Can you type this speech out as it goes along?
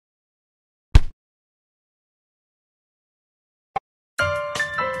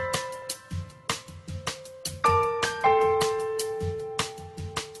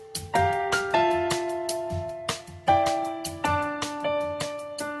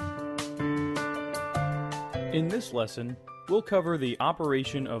In this lesson, we'll cover the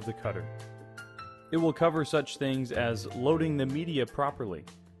operation of the cutter. It will cover such things as loading the media properly,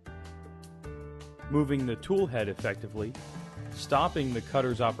 moving the tool head effectively, stopping the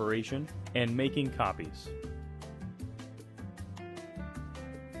cutter's operation, and making copies.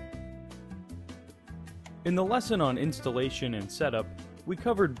 In the lesson on installation and setup, we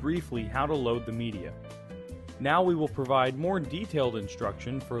covered briefly how to load the media. Now we will provide more detailed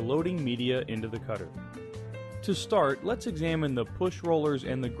instruction for loading media into the cutter. To start, let's examine the push rollers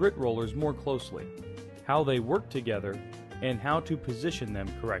and the grit rollers more closely, how they work together, and how to position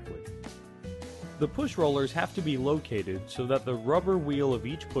them correctly. The push rollers have to be located so that the rubber wheel of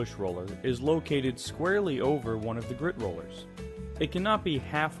each push roller is located squarely over one of the grit rollers. It cannot be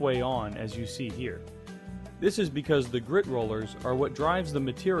halfway on as you see here. This is because the grit rollers are what drives the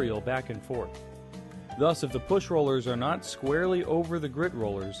material back and forth. Thus, if the push rollers are not squarely over the grit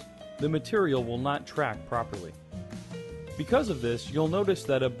rollers, the material will not track properly. Because of this, you'll notice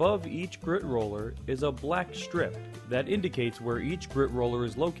that above each grit roller is a black strip that indicates where each grit roller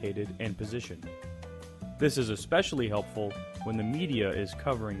is located and positioned. This is especially helpful when the media is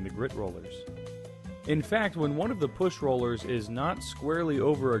covering the grit rollers. In fact, when one of the push rollers is not squarely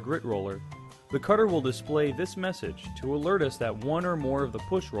over a grit roller, the cutter will display this message to alert us that one or more of the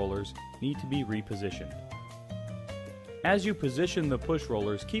push rollers need to be repositioned. As you position the push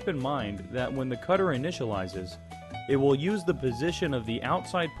rollers, keep in mind that when the cutter initializes, it will use the position of the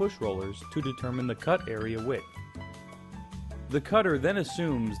outside push rollers to determine the cut area width. The cutter then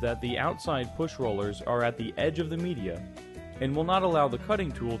assumes that the outside push rollers are at the edge of the media and will not allow the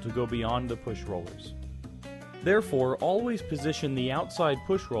cutting tool to go beyond the push rollers. Therefore, always position the outside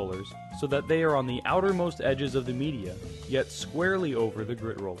push rollers so that they are on the outermost edges of the media, yet squarely over the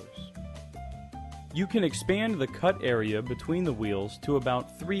grit rollers. You can expand the cut area between the wheels to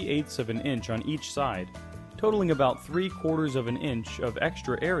about 3/8 of an inch on each side, totaling about 3/4 of an inch of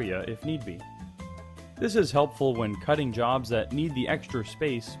extra area if need be. This is helpful when cutting jobs that need the extra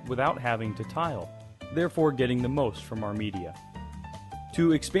space without having to tile, therefore getting the most from our media.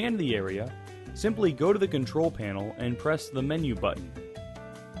 To expand the area, simply go to the control panel and press the menu button.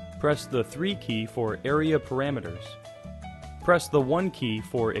 Press the 3 key for area parameters. Press the 1 key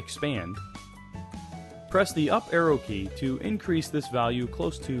for expand. Press the up arrow key to increase this value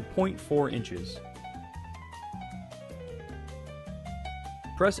close to 0.4 inches.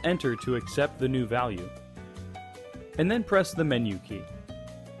 Press enter to accept the new value. And then press the menu key.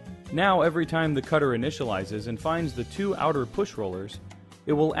 Now every time the cutter initializes and finds the 2 outer push rollers,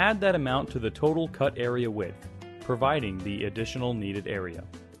 it will add that amount to the total cut area width, providing the additional needed area.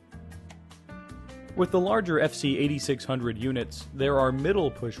 With the larger FC8600 units, there are middle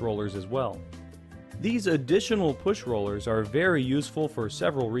push rollers as well. These additional push rollers are very useful for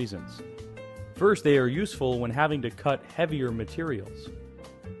several reasons. First, they are useful when having to cut heavier materials.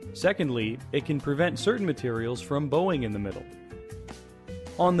 Secondly, it can prevent certain materials from bowing in the middle.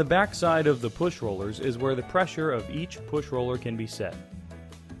 On the back side of the push rollers is where the pressure of each push roller can be set.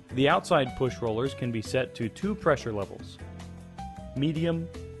 The outside push rollers can be set to 2 pressure levels, medium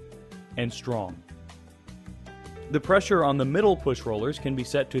and strong. The pressure on the middle push rollers can be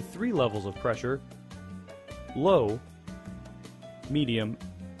set to 3 levels of pressure, low, medium,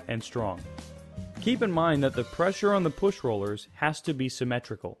 and strong. Keep in mind that the pressure on the push rollers has to be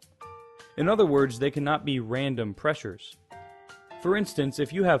symmetrical. In other words, they cannot be random pressures. For instance,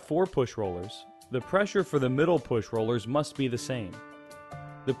 if you have 4 push rollers, the pressure for the middle push rollers must be the same.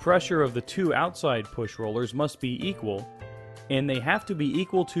 The pressure of the 2 outside push rollers must be equal, and they have to be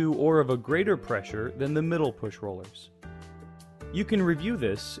equal to or of a greater pressure than the middle push rollers. You can review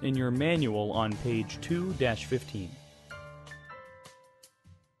this in your manual on page 2-15.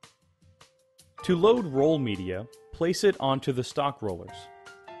 To load roll media, place it onto the stock rollers.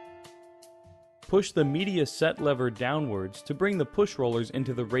 Push the media set lever downwards to bring the push rollers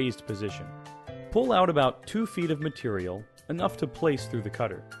into the raised position. Pull out about 2 feet of material, enough to place through the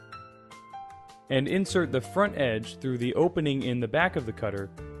cutter, and insert the front edge through the opening in the back of the cutter,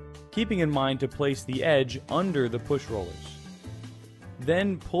 keeping in mind to place the edge under the push rollers.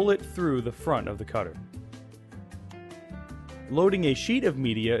 Then pull it through the front of the cutter. Loading a sheet of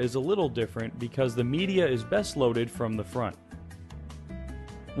media is a little different because the media is best loaded from the front.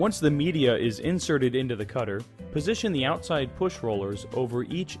 Once the media is inserted into the cutter, position the outside push rollers over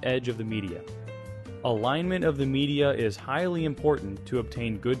each edge of the media. Alignment of the media is highly important to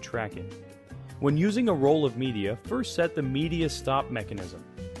obtain good tracking. When using a roll of media, first set the media stop mechanism.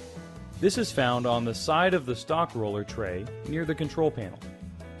 This is found on the side of the stock roller tray near the control panel.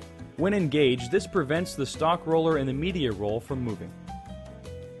 When engaged, this prevents the stock roller and the media roll from moving.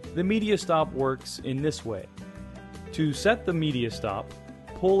 The media stop works in this way. To set the media stop,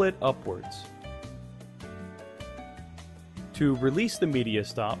 pull it upwards. To release the media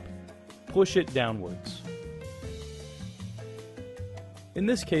stop, push it downwards. In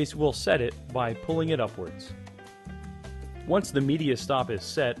this case, we'll set it by pulling it upwards. Once the media stop is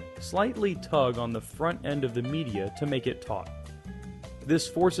set, slightly tug on the front end of the media to make it taut. This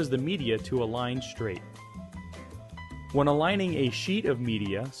forces the media to align straight. When aligning a sheet of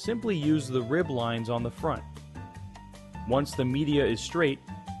media, simply use the rib lines on the front. Once the media is straight,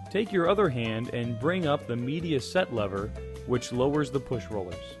 take your other hand and bring up the media set lever, which lowers the push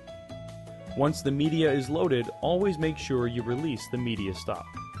rollers. Once the media is loaded, always make sure you release the media stop.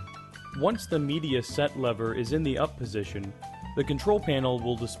 Once the media set lever is in the up position, the control panel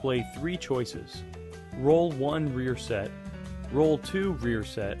will display three choices: Roll 1 rear set, Roll 2 rear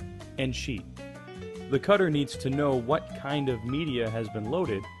set, and Sheet. The cutter needs to know what kind of media has been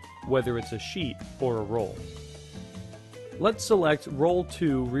loaded, whether it's a sheet or a roll. Let's select Roll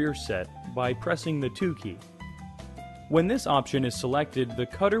 2 rear set by pressing the 2 key. When this option is selected, the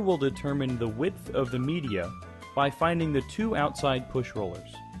cutter will determine the width of the media by finding the two outside push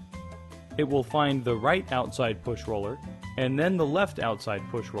rollers. It will find the right outside push roller and then the left outside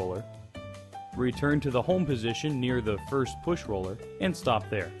push roller. Return to the home position near the first push roller and stop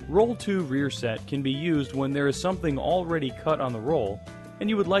there. Roll 2 rear set can be used when there is something already cut on the roll and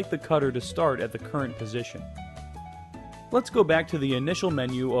you would like the cutter to start at the current position. Let's go back to the initial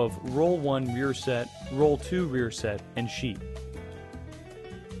menu of Roll 1 rear set, Roll 2 rear set, and Sheet.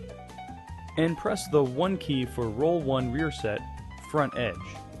 And press the 1 key for Roll 1 rear set, front edge.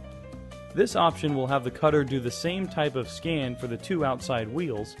 This option will have the cutter do the same type of scan for the two outside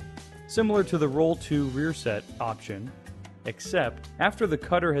wheels, similar to the Roll 2 rear set option, except after the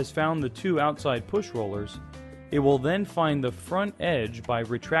cutter has found the two outside push rollers, it will then find the front edge by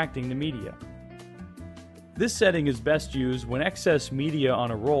retracting the media. This setting is best used when excess media on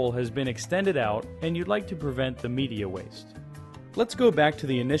a roll has been extended out and you'd like to prevent the media waste. Let's go back to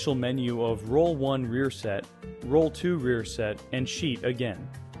the initial menu of Roll 1 rear set, Roll 2 rear set, and Sheet again.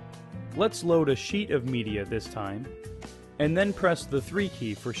 Let's load a sheet of media this time, and then press the 3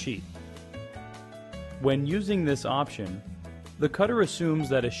 key for Sheet. When using this option, the cutter assumes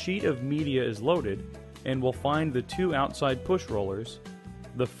that a sheet of media is loaded and will find the two outside push rollers,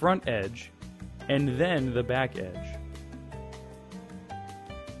 the front edge, and then the back edge.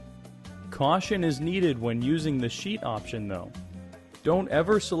 Caution is needed when using the sheet option though. Don't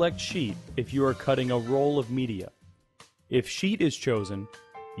ever select sheet if you are cutting a roll of media. If sheet is chosen,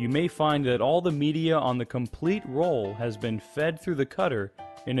 you may find that all the media on the complete roll has been fed through the cutter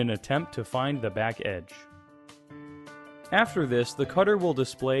in an attempt to find the back edge. After this, the cutter will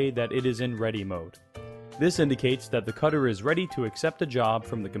display that it is in ready mode. This indicates that the cutter is ready to accept a job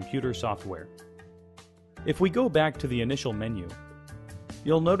from the computer software. If we go back to the initial menu,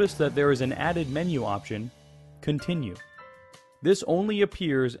 you'll notice that there is an added menu option, Continue. This only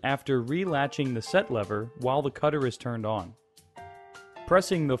appears after relatching the set lever while the cutter is turned on.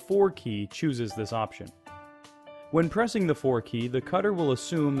 Pressing the 4 key chooses this option. When pressing the 4 key, the cutter will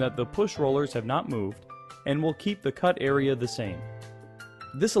assume that the push rollers have not moved and will keep the cut area the same.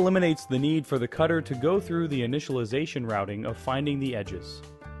 This eliminates the need for the cutter to go through the initialization routing of finding the edges.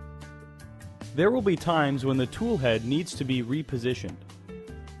 There will be times when the tool head needs to be repositioned.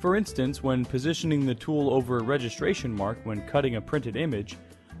 For instance, when positioning the tool over a registration mark when cutting a printed image,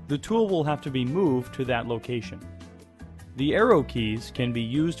 the tool will have to be moved to that location. The arrow keys can be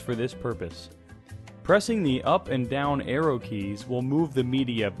used for this purpose. Pressing the up and down arrow keys will move the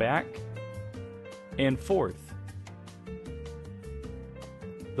media back and forth.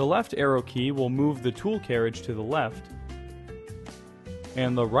 The left arrow key will move the tool carriage to the left,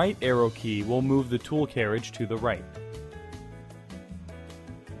 and the right arrow key will move the tool carriage to the right.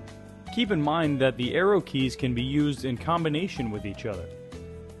 Keep in mind that the arrow keys can be used in combination with each other.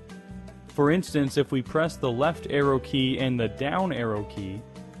 For instance, if we press the left arrow key and the down arrow key,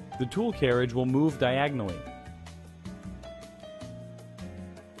 the tool carriage will move diagonally.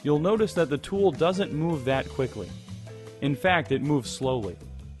 You'll notice that the tool doesn't move that quickly. In fact, it moves slowly.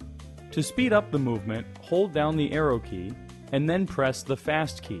 To speed up the movement, hold down the arrow key and then press the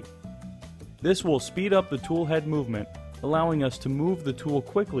fast key. This will speed up the tool head movement, allowing us to move the tool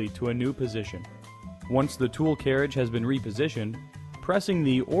quickly to a new position. Once the tool carriage has been repositioned, pressing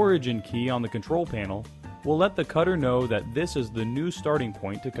the origin key on the control panel will let the cutter know that this is the new starting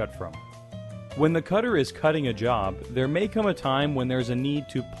point to cut from. When the cutter is cutting a job, there may come a time when there's a need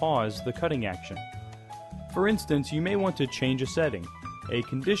to pause the cutting action. For instance, you may want to change a setting, a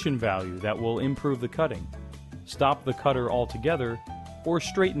condition value that will improve the cutting, stop the cutter altogether, or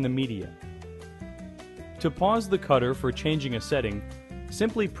straighten the media. To pause the cutter for changing a setting,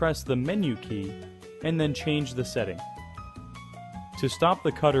 simply press the menu key and then change the setting. To stop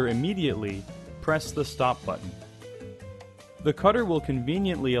the cutter immediately, press the stop button. The cutter will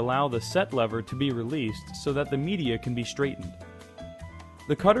conveniently allow the set lever to be released so that the media can be straightened.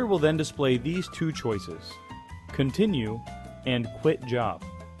 The cutter will then display these two choices: Continue and Quit Job.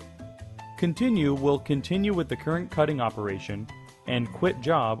 Continue will continue with the current cutting operation, and Quit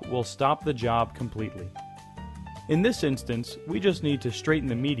Job will stop the job completely. In this instance, we just need to straighten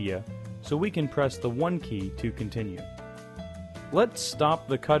the media, so we can press the 1 key to continue. Let's stop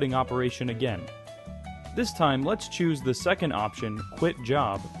the cutting operation again. This time, let's choose the second option, Quit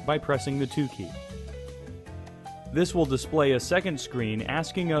Job, by pressing the 2 key. This will display a second screen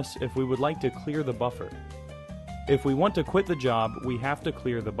asking us if we would like to clear the buffer. If we want to quit the job, we have to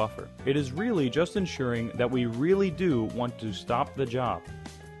clear the buffer. It is really just ensuring that we really do want to stop the job,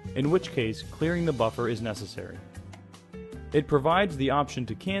 in which case clearing the buffer is necessary. It provides the option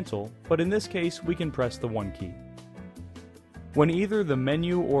to cancel, but in this case we can press the 1 key. When either the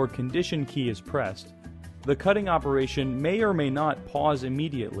menu or condition key is pressed, the cutting operation may or may not pause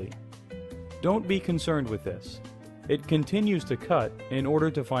immediately. Don't be concerned with this. It continues to cut in order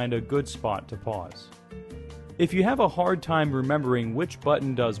to find a good spot to pause. If you have a hard time remembering which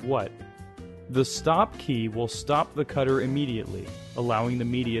button does what, the stop key will stop the cutter immediately, allowing the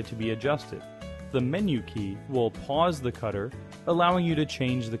media to be adjusted. The menu key will pause the cutter, allowing you to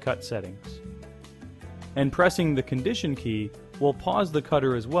change the cut settings. And pressing the condition key will pause the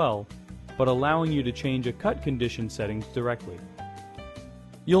cutter as well, but allowing you to change a cut condition settings directly.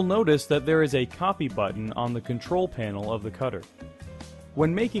 You'll notice that there is a copy button on the control panel of the cutter.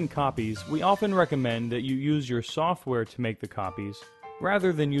 When making copies, we often recommend that you use your software to make the copies,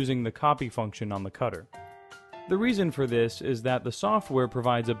 rather than using the copy function on the cutter. The reason for this is that the software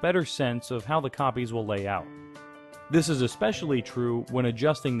provides a better sense of how the copies will lay out. This is especially true when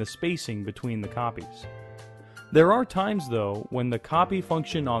adjusting the spacing between the copies. There are times, though, when the copy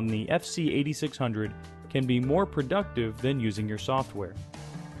function on the FC8600 can be more productive than using your software.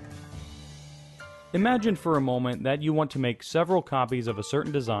 Imagine for a moment that you want to make several copies of a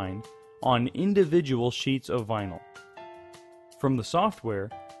certain design on individual sheets of vinyl. From the software,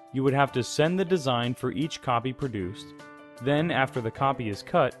 you would have to send the design for each copy produced. Then, after the copy is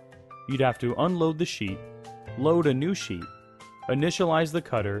cut, you'd have to unload the sheet, load a new sheet, initialize the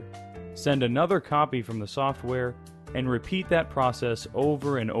cutter, send another copy from the software, and repeat that process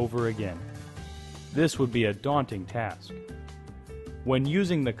over and over again. This would be a daunting task. When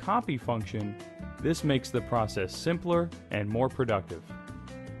using the copy function, this makes the process simpler and more productive.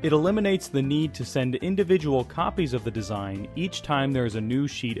 It eliminates the need to send individual copies of the design each time there is a new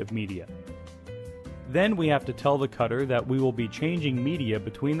sheet of media. Then we have to tell the cutter that we will be changing media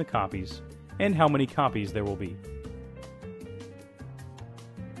between the copies and how many copies there will be.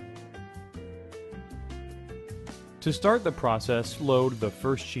 To start the process, load the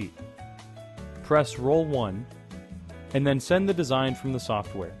first sheet. Press Roll 1 and then send the design from the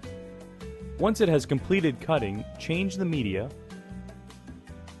software. Once it has completed cutting, change the media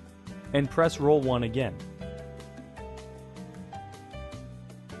and press Roll 1 again.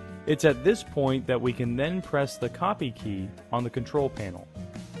 It's at this point that we can then press the copy key on the control panel.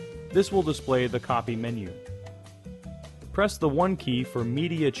 This will display the copy menu. Press the 1 key for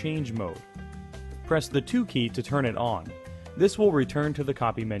media change mode. Press the 2 key to turn it on. This will return to the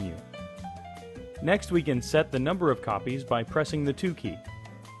copy menu. Next, we can set the number of copies by pressing the 2 key.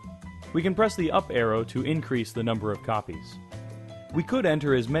 We can press the up arrow to increase the number of copies. We could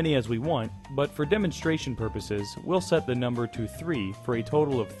enter as many as we want, but for demonstration purposes, we'll set the number to 3 for a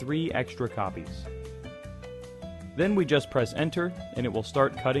total of 3 extra copies. Then we just press enter and it will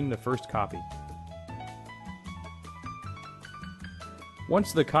start cutting the first copy.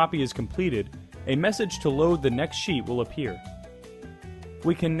 Once the copy is completed, a message to load the next sheet will appear.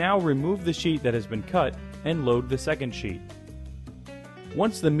 We can now remove the sheet that has been cut and load the second sheet.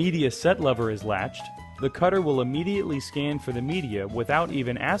 Once the media set lever is latched, the cutter will immediately scan for the media without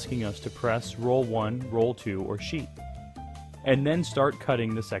even asking us to press Roll 1, Roll 2, or Sheet, and then start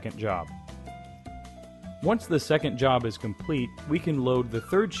cutting the second job. Once the second job is complete, we can load the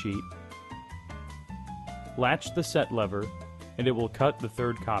third sheet, latch the set lever, and it will cut the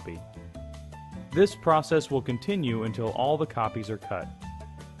third copy. This process will continue until all the copies are cut.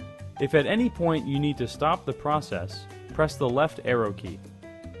 If at any point you need to stop the process, press the left arrow key.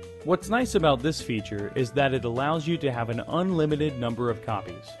 What's nice about this feature is that it allows you to have an unlimited number of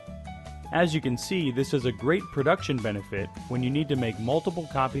copies. As you can see, this is a great production benefit when you need to make multiple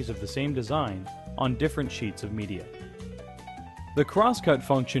copies of the same design on different sheets of media. The crosscut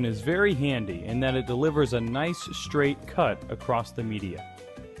function is very handy in that it delivers a nice straight cut across the media.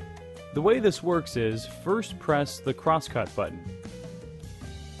 The way this works is, first press the crosscut button.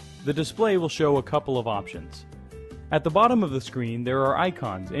 The display will show a couple of options. At the bottom of the screen there are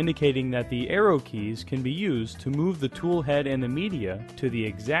icons indicating that the arrow keys can be used to move the tool head and the media to the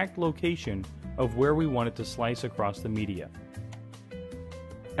exact location of where we want it to slice across the media.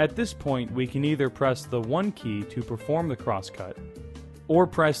 At this point we can either press the 1 key to perform the crosscut, or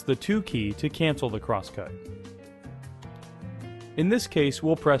press the 2 key to cancel the crosscut. In this case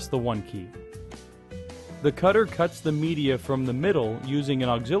we'll press the 1 key. The cutter cuts the media from the middle using an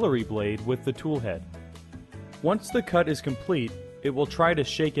auxiliary blade with the tool head. Once the cut is complete, it will try to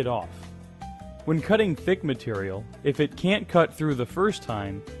shake it off. When cutting thick material, if it can't cut through the first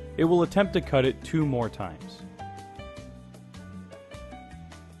time, it will attempt to cut it 2 more times.